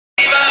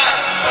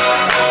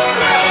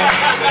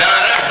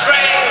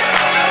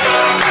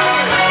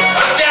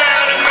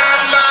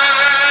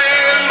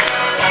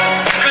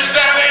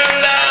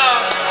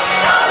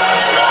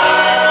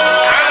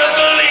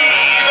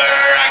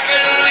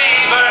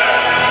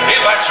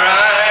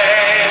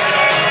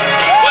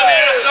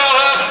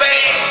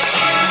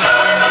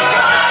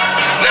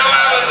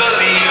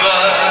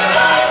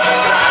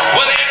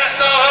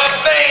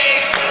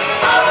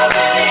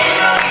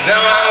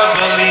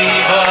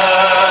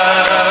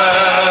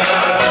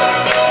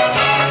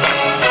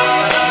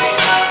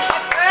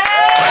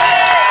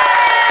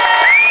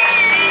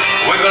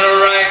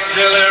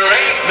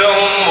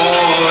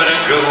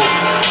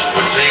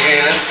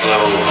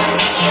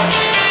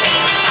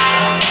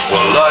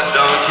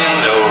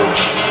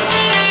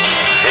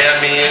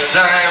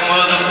time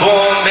with a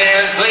poor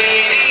man's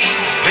lady,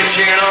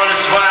 pitching on a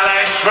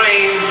twilight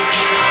train.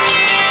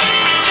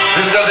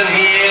 There's nothing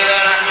here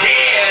that I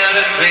care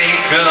to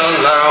take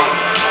along,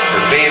 so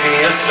baby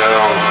a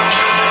song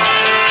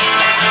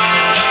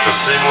to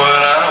sing what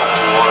I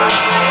want.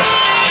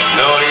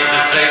 No need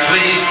to say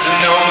please to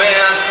no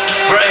man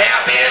for a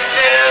happy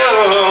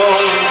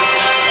tune.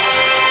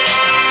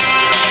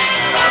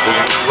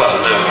 Ooh, I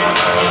love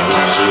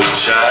my little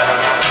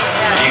child.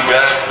 You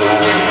got the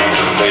way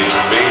to make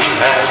me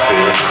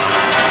happy.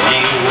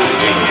 You and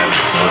me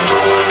are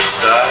going to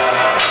style.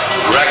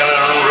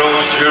 Raglan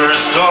Rose, you're a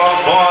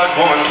star-boy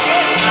woman.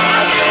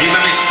 You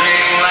make me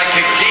sing like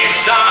a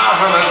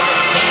guitar humming.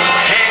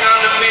 Hang on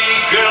to me,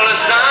 girl, the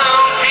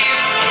sound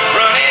keeps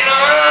running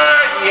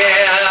on,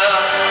 yeah.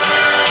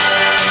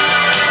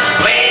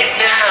 Play it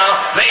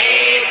now,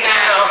 play it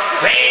now,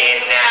 play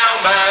it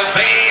now, my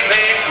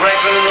baby.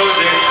 Raglan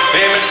Rosie,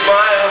 make me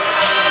smile.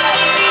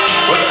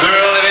 Well,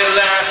 girl, if it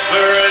lasts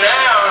for an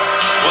hour,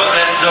 well,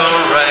 that's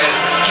alright.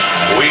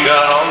 We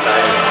got all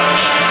night.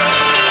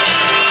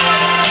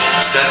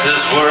 Set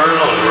this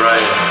world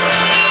right.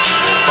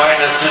 Find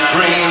us a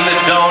dream that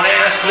don't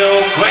ask no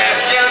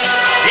questions.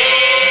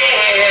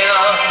 Yeah.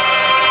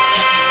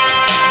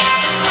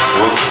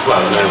 Oh,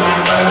 I love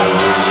my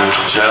little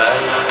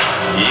child.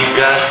 You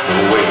got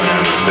the way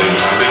to make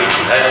me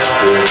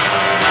happy.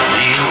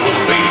 You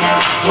and me,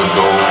 we're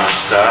going to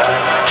style.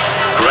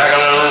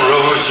 Raglan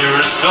Rose, you're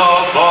a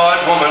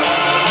star-boy woman.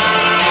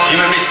 You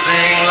make me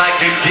sing like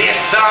a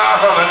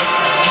guitar humming.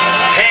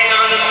 Hang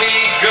on to me,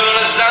 girl,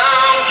 the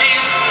sound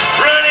keeps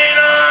running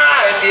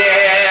on,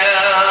 yeah.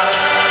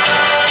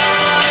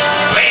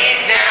 Play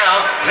it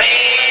now, play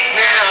it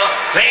now,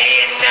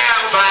 play it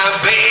now, my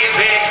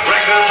baby.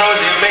 Raglan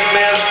Rose, you make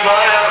me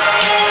smile.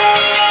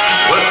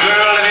 Well,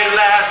 girl, if it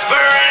lasts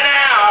for an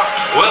hour,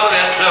 well,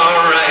 that's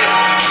alright.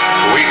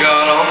 We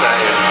got all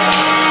night.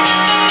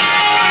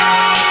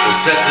 We'll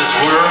set this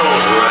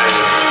world right.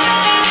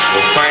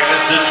 We'll find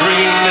us a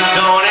dream that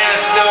don't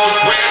ask no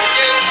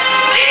questions.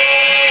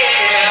 Yeah.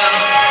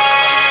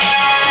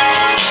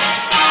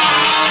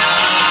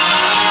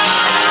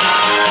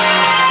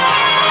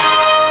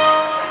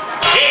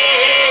 Yeah.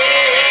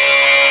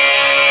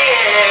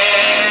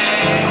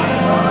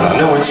 I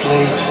know it's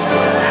late,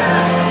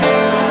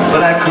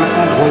 but I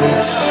couldn't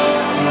wait.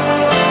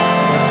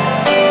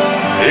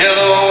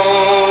 Hello,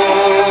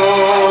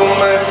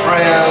 my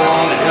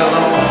friend,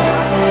 hello.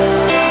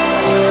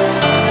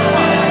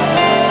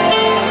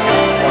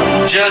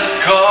 Just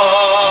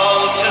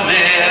called to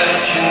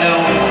let you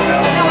know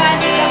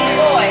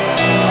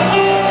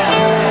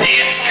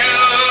it's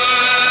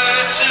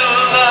good to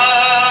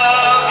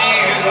love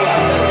you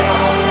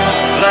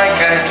like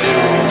I do,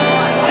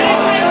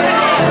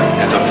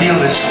 and I feel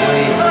this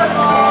way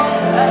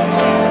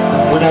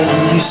when I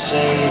hear you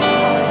say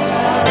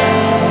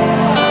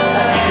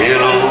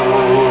hello.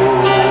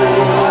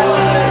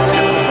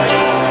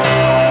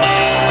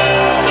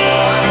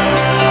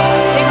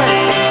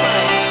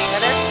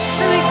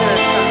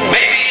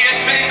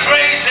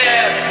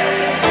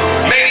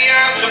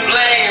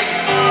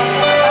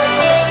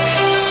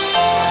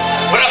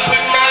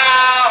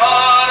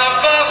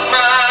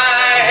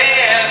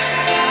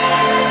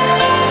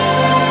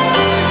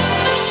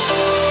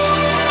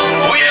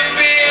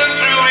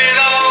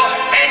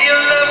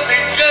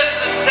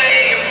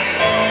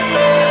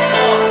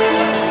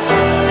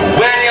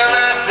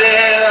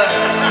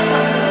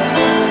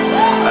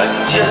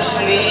 Just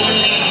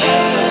need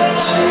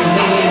to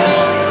hear.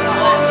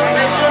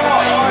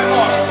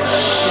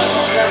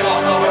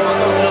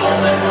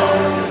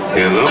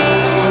 Hello,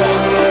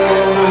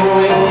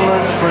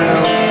 my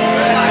friend.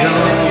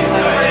 Hello.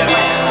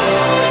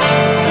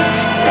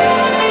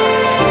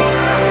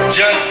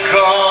 Just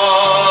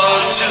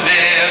called to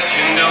let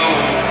you know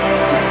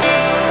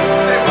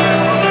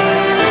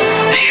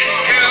it's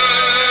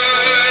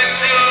good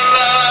to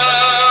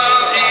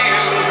love you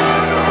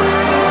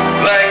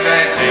like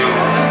I do.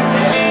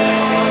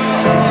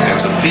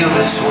 Feel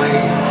this way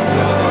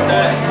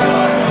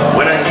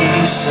when I hear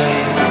you say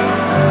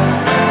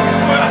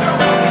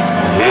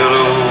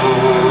hello.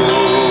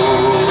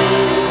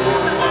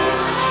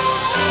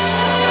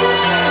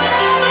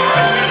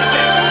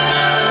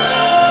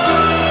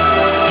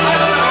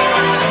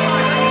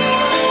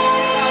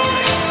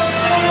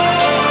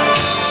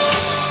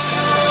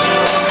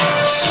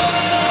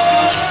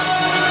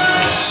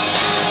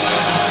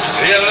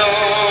 Hello,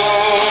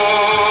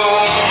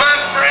 my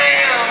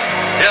friend,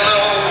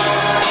 hello.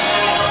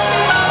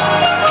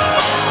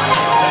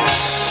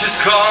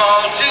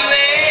 Called to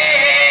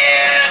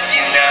let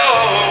you know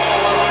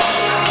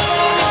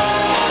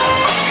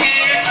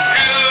it's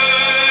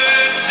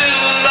good to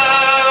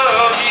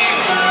love you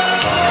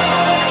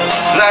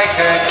like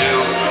I do.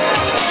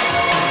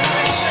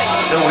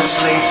 Though it's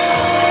late,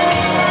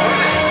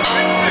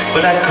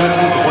 but I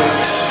couldn't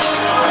wait.